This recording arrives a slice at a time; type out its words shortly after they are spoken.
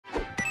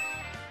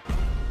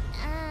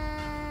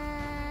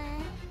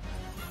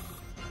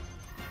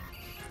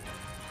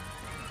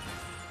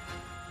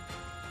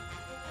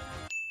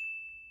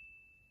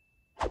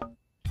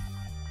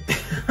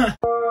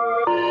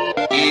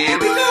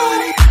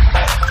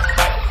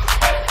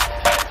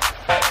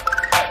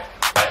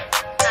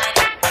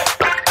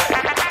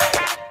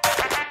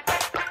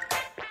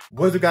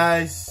What's up,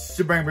 guys?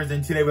 SuperRacoonBros,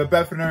 and today we're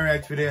back for another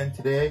react video, and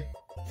today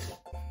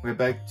we're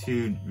back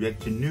to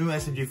react to new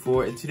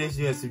SMG4, and today's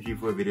new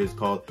SMG4 video is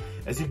called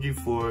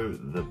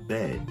SMG4 The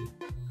Bed.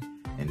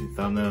 And the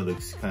thumbnail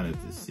looks kind of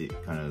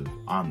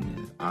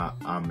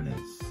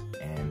ominous,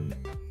 and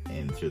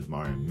it shows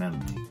Mario and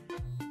Melanie.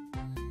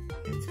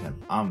 And it's kind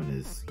of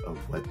ominous of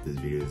what this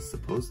video is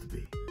supposed to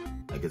be.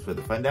 I guess we'll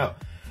have to find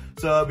out.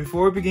 So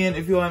before we begin,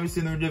 if you want me to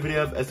see the original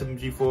video of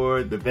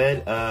SMG4 The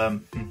Bed,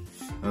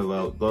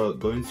 well, go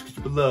in the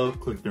description below,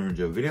 click the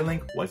original video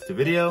link, watch the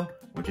video.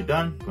 Once you're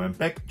done, comment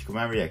back, check out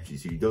my reaction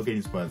so you don't get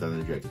any spoilers on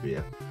the reaction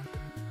video.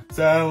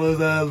 So I was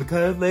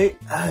kind of late.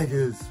 I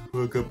just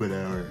woke up an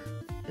hour.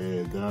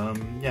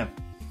 And yeah.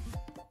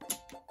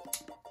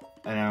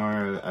 An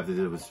hour after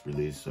it was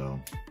released, so.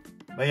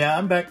 But yeah,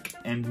 I'm back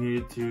and here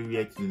to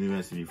react to the new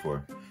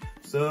SMG4.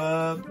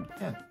 So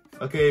yeah.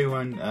 Okay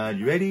everyone,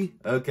 you ready?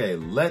 Okay,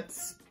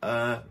 let's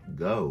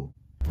go.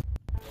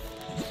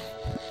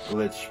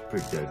 Let's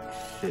prick that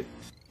shit.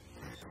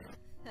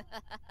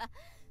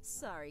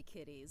 Sorry,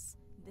 kiddies.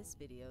 This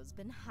video's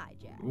been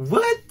hijacked.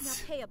 What? Now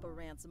pay up a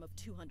ransom of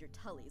 200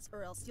 tullies,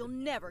 or else you'll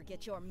never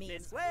get your means.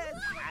 Since when?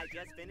 I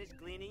just finished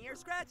cleaning your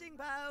scratching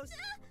post.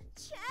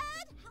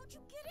 Chad, how'd you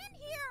get in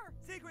here?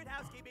 Secret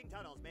housekeeping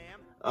tunnels, ma'am.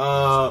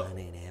 One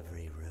in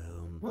every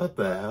room. What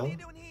the hell? What are you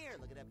doing here?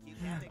 Look at that cute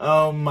cat.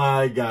 Oh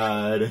my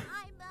god. I'm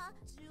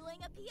doing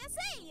a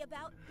PSA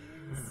about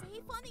being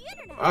safe on the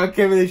internet. I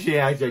can't believe she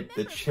hijacked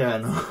the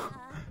channel.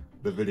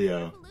 The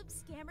video.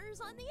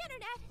 Scammers on the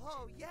internet.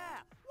 Oh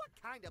yeah. What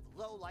kind of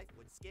lowlife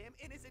would scam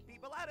innocent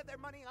people out of their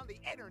money on the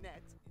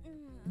internet?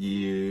 Don't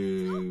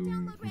You.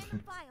 download random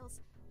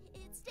files.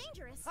 It's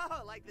dangerous.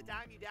 Oh, like the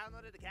time you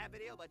downloaded a cat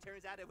video, but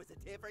turns out it was a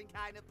different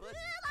kind of pussy.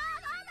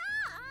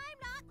 I'm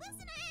not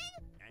listening.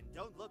 And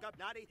don't look up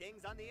naughty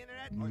things on the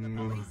internet, or the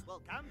police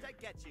will come to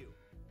get you.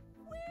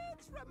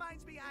 Which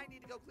reminds me, I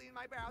need to go clean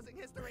my browsing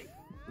history.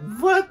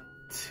 What?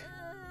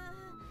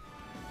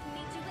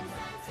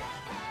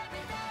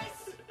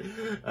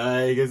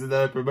 I guess it's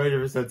not a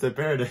promotion for Sunset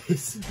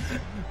Paradise.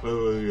 But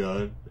moving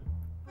on.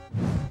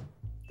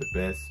 The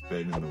best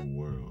bed in the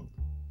world.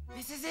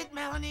 This is it,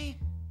 Melanie.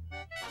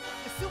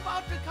 A super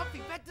ultra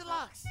comfy bed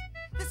deluxe.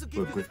 This will give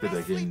But you Chris the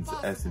best sleep Productions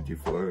possible.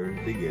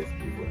 SMG4, big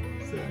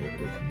SMG4. So I have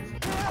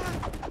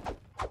to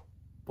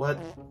What?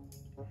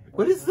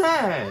 What is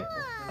that?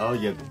 Oh,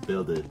 you have to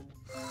build it.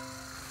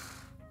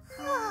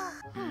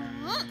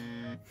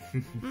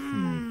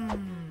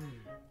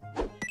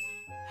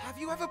 Have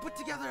you ever put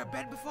together a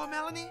bed before,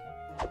 Melanie?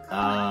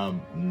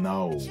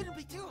 No. It shouldn't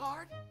be too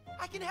hard.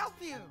 I can help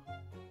you.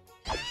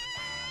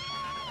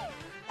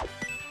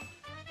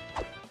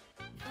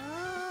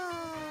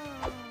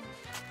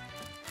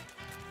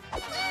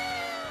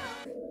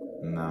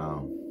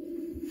 No.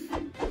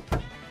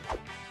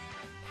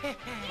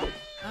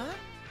 Huh?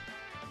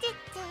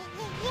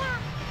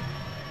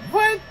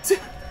 What?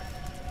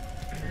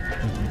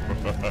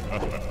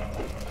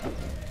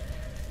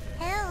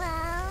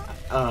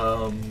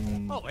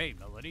 Oh, hey,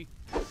 Melanie.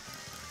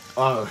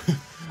 Oh,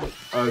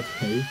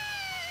 okay.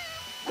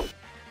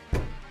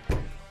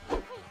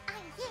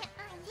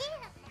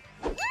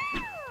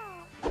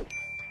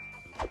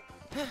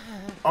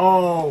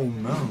 Oh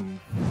no.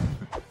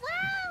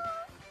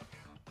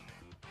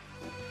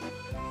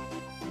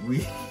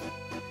 We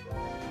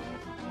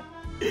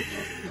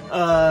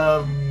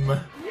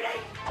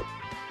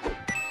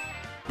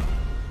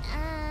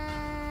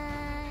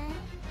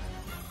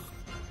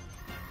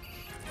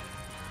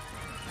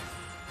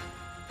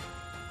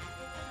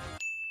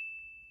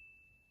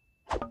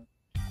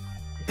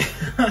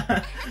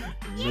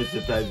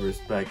Mr. Tag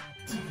respect.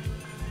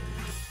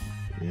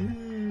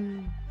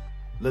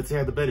 Let's see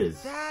how the bed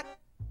is. That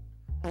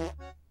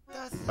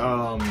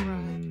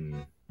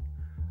doesn't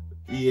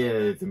yeah,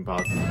 it's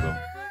impossible.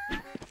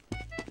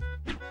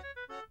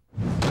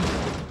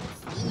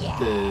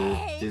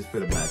 Just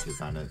put a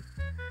mattress on it.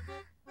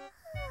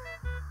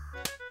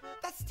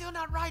 That's still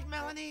not right,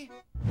 Melanie.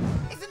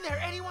 Isn't there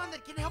anyone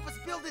that can help us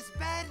build this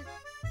bed?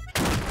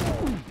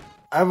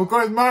 Of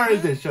course, Mario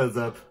just shows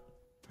up.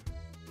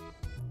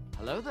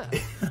 Hello there.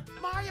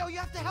 Mario, you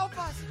have to help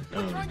us.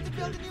 We're trying to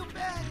build a new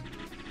bed.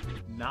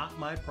 Not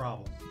my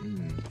problem.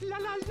 La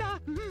la la.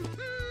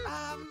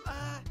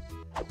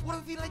 What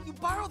if we let you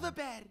borrow the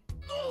bed?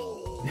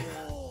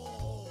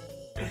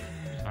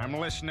 I'm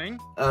listening.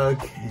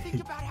 Okay.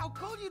 Think about how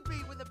cool you'd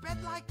be with a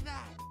bed like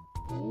that.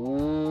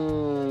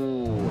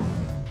 Ooh.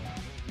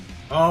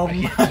 Oh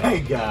my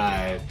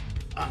god.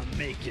 I'm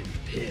making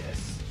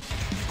piss.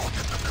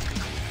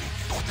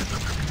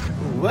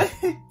 What?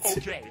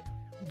 Okay,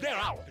 they're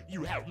out.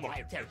 You have my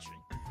attention.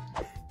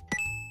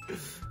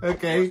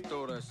 Okay.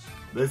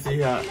 Let's see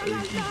how we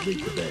can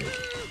make the bed.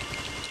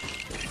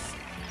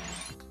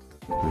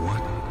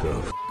 What the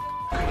f?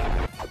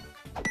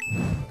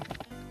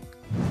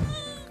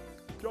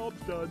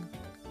 Job's done.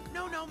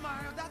 No,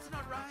 Mario, that's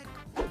not right.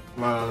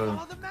 Well,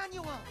 Follow the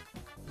manual.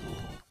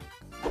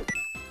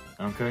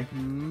 Okay.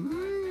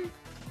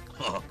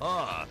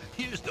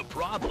 Here's the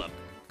problem.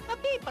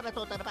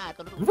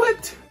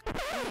 What?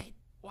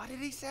 Wait, What did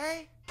he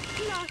say?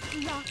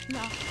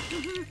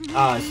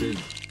 Ah, shit.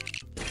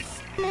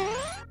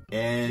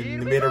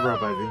 And the middle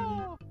rope, I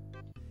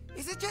think.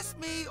 Is it just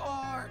me,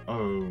 or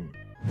Oh.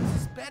 does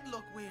this bed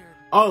look weird?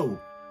 Oh.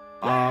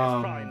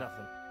 Probably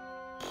nothing.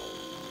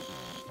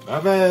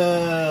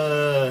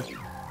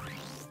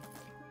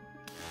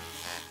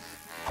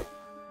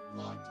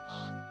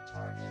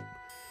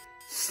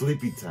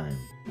 Sleepy time.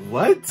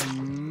 What?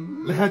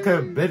 Look how kind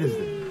of bed is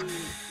it?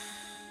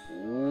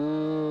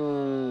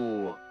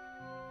 Ooh.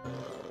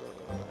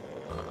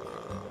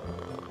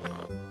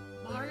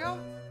 Mario?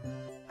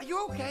 Are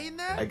you okay in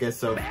there? I guess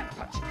so.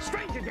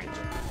 Stranger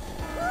danger.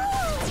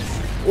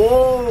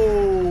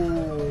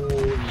 Whoa!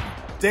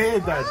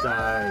 Damn, that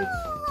died.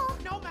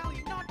 No,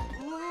 Melly, not.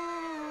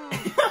 Ooh,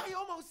 I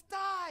almost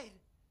died.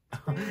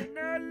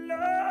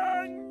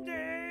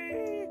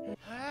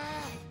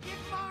 Get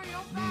Mario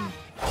back.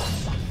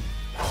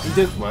 He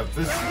just wants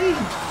to sleep.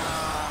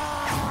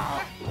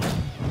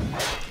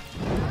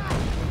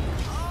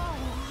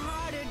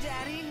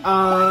 I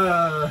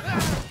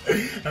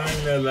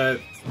know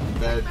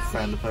that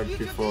sound effect You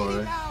took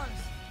before. 80 hours.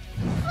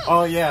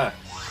 Oh yeah.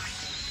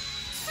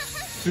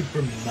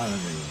 Super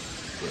Melanie.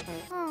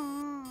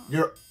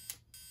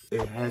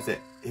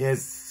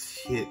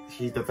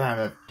 He doesn't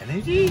have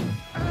energy?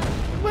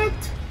 What?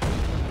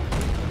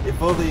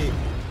 If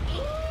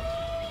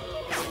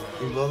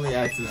only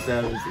Access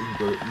Savage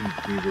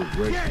Ingrid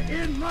working. Get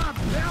in my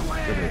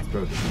belly! But it's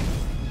broken.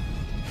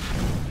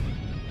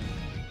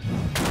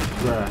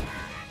 Bruh.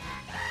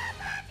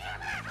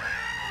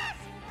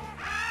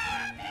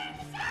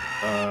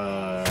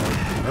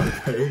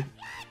 Okay.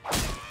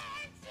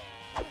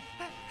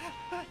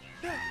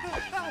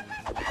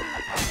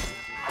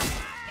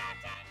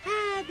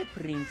 The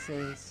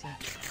princess.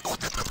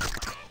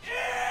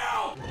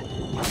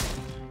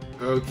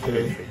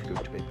 Okay. Go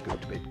to bed, go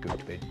to bed, go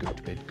to bed, go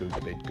to bed, go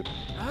to bed, go.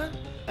 Huh?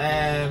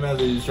 And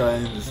Melody's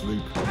trying to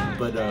sleep,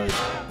 but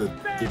the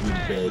digging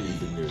bed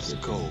isn't there.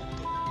 Go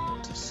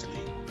to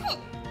sleep.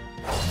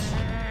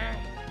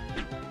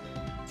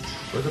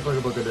 What the fuck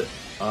about it?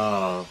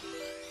 Oh.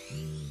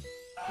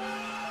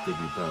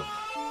 Diggy Puff.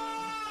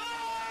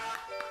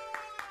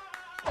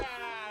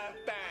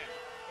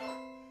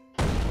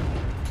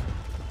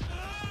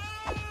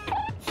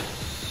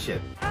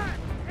 Shit. How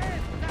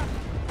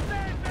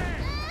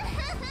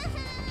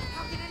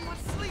can anyone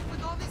sleep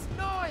with all this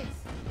noise?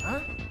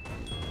 Huh?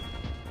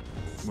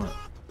 What?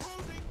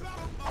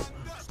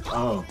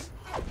 Oh.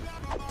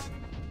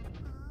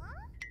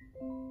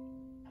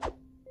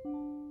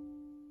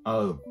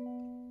 Oh.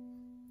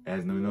 It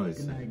has no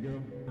noise.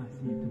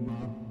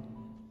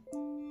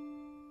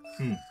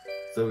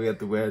 So we have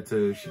to wait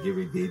till she give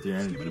her danger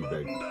energy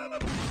back.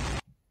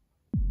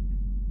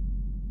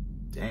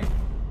 Damn.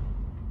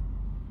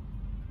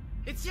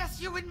 It's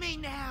just you and me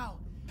now.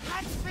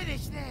 Let's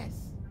finish this.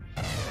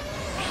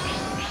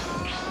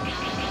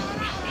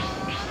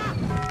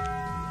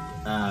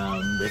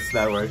 It's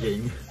not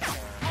working.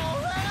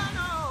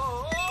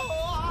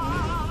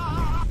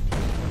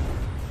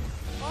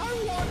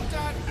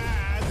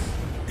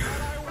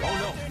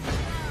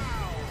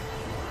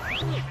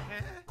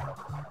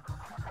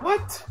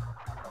 What?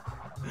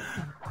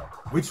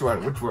 Which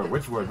one? Which one?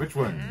 Which one? Which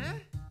one?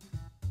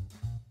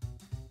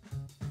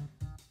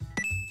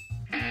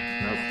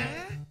 Nope.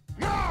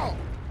 No!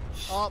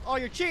 Oh,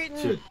 you're cheating.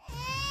 Shit.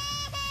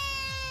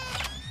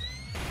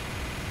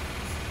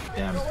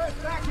 Damn.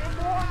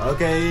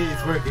 Okay,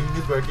 it's working.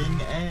 It's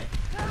working. And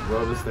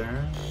roll this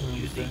there.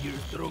 You think you're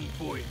strong,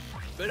 boy,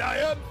 but I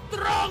am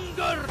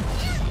stronger.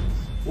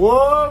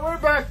 Whoa, we're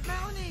back.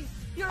 Melanie,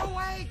 you're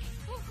awake.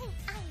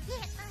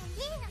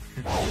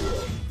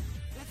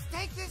 Let's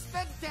take this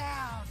bed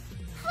down.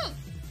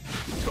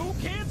 2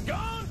 kids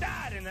gone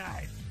die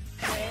tonight.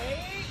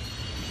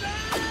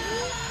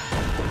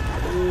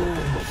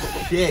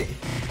 Oh, shit.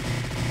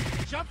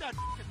 Shove that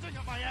thing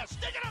up my ass.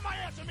 Stick it up my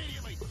ass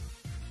immediately.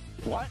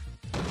 What?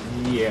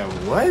 Yeah,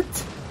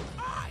 what?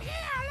 Oh,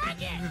 yeah, I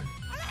like it. I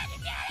like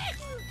it. Get it.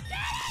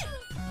 Get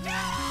it.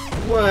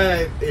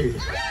 What?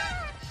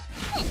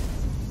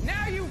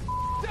 Now you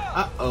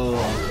up. Uh-oh.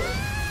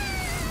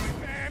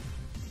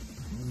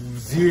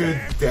 0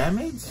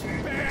 damage?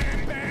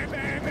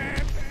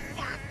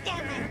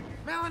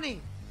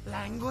 Melanie,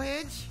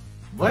 language?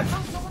 What?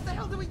 Oh, so what the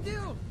hell do we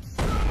do?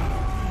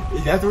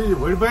 Is that what you're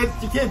worried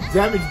about? You can't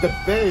damage the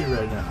bed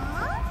right now.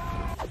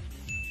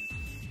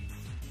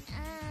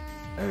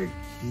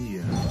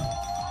 IKEA.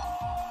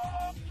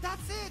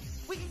 That's it.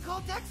 We can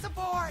call tech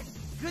support.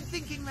 Good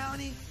thinking,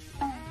 Melanie.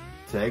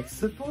 Tech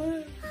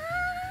support?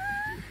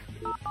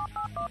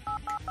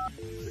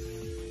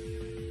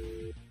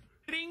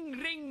 Ring,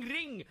 ring,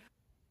 ring.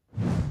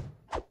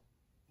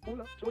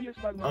 Hola, soy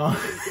Spider-Man. Oh.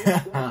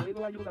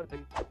 ¿Puedo ayudarte?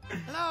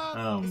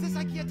 Hello? Is this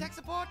IKEA tech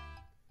support?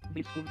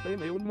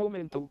 Discúlpeme un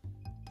momento.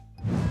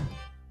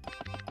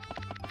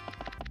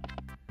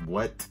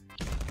 What?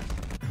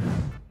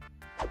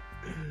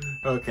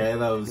 Okay,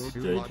 that was What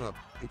strange. up?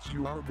 It's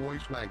you, our boy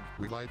Swag.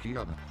 We like the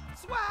oven.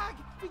 Swag!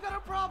 We got a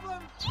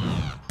problem!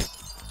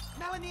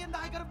 Melanie and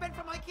I got a bed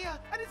from IKEA,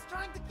 and it's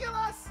trying to kill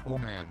us! Oh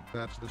man,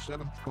 that's the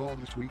 7th call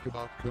this week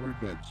about colored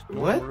beds.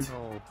 What?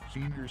 No,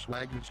 Senior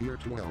Swag is here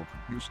to help.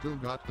 You still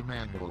got the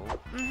manual.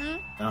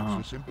 Uh-huh.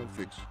 It's a simple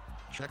fix.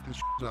 Check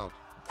this out.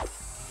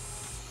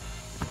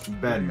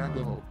 Bed There you mode.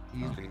 go.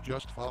 Easy,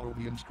 just follow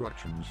the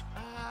instructions.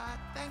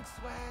 Thanks,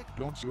 Swag.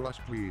 Don't sue us,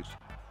 please.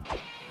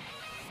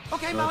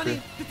 Okay,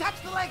 Melanie,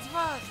 detach the legs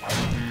first!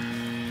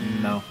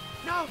 No.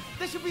 No,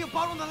 there should be a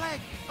bolt on the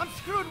leg. I'm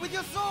screwed with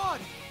your sword!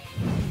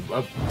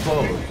 A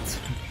boat.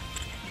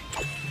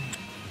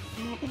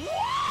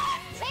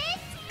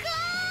 Let's go!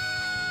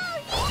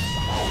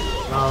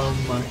 Oh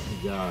my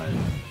god.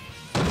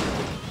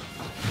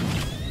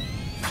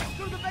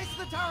 Screw the base of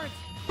the turret!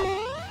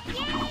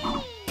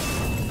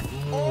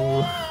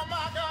 Oh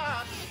my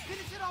God!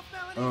 Finish it off,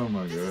 Melanie! Oh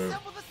my god.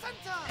 Disassemble the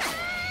center!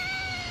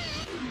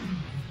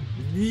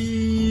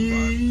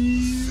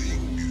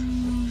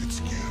 It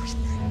scares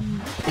me.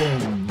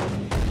 Boom.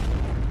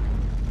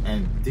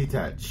 And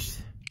detached.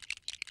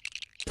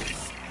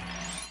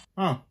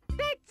 Huh.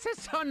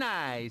 That's so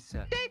nice.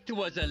 That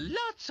was a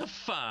lots of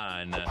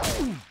fun.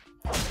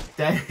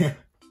 Damn.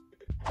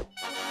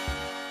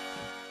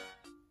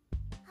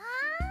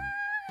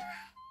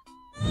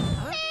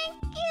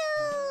 Thank you!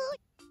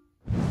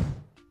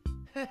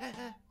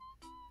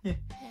 Yeah.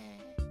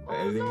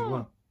 Everything is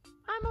well.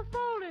 I'm a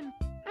fallen,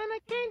 and I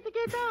can't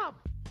get up.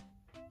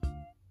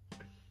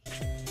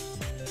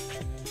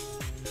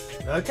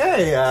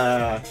 Okay,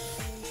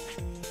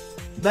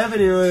 that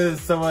video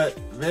is somewhat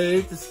very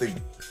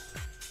interesting.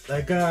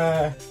 Like,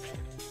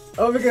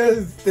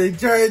 because they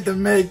tried to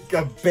make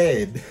a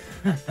bed.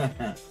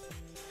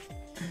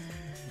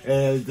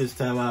 And this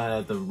time I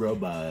had the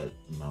robot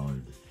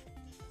mode.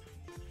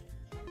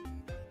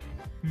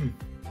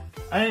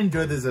 I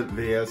enjoyed this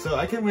video, so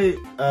I can't wait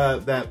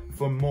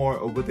for more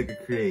of what they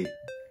could create.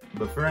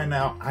 But for right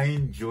now, I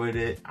enjoyed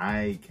it.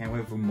 I can't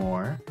wait for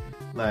more.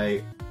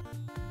 Like,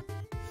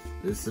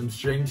 there's some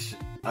strange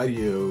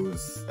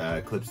audios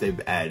clips they've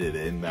added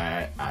in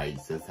that I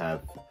just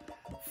have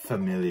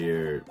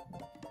familiar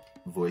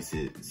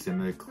voices,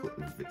 similar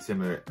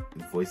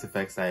voice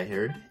effects I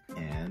heard,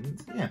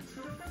 and yeah,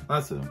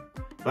 lots of them.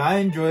 But I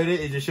enjoyed it.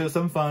 It just shows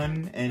some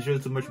fun and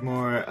shows so much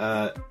more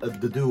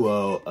of the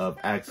duo of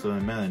Axel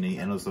and Melanie,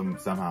 and also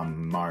somehow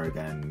Mario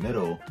got in the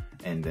middle,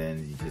 and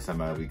then you just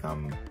somehow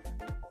become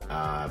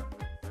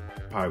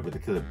part with the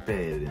killer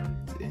bed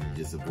and you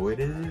just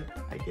avoided it,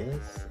 I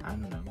guess. I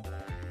don't know.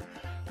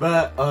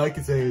 But all I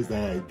can say is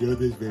that I enjoyed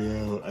this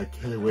video. I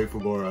can't wait for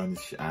more on the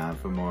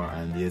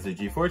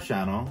SMG4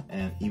 channel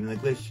and even the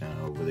Glitch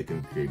channel, where they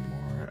can create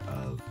more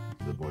of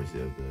the voice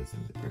of the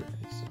Sims of Paradise.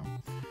 So,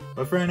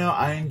 but for right now,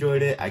 I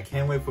enjoyed it. I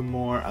can't wait for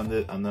more on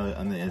the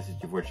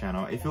SMG4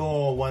 channel. If you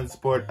all want to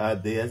support the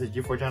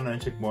SMG4 channel and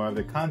check more of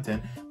the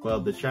content, well,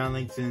 the channel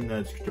link's in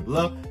the description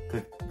below.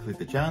 Click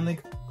the channel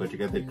link, go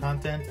check out their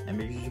content, and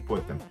make sure you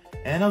support them.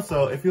 And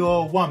also, if you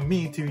all want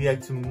me to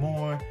react to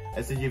more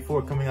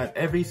SMG4 coming out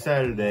every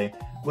Saturday,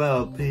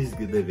 well, please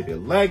give the video a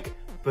like,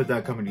 put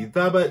that comment in the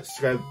thumb up,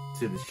 subscribe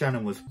to this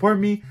channel will support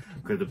me,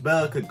 click the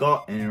bell, click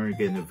all, and in order to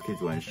get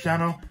notifications on this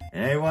channel.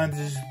 And everyone, this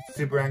is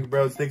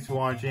SuperRacoonBros. Thanks for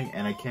watching,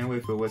 and I can't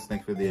wait for what's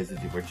next for the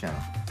SMG4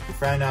 channel. So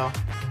for right now,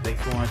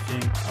 thanks for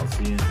watching. I'll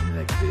see you in the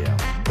next video.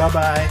 Bye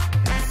bye,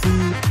 and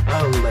see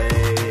you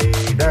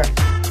later.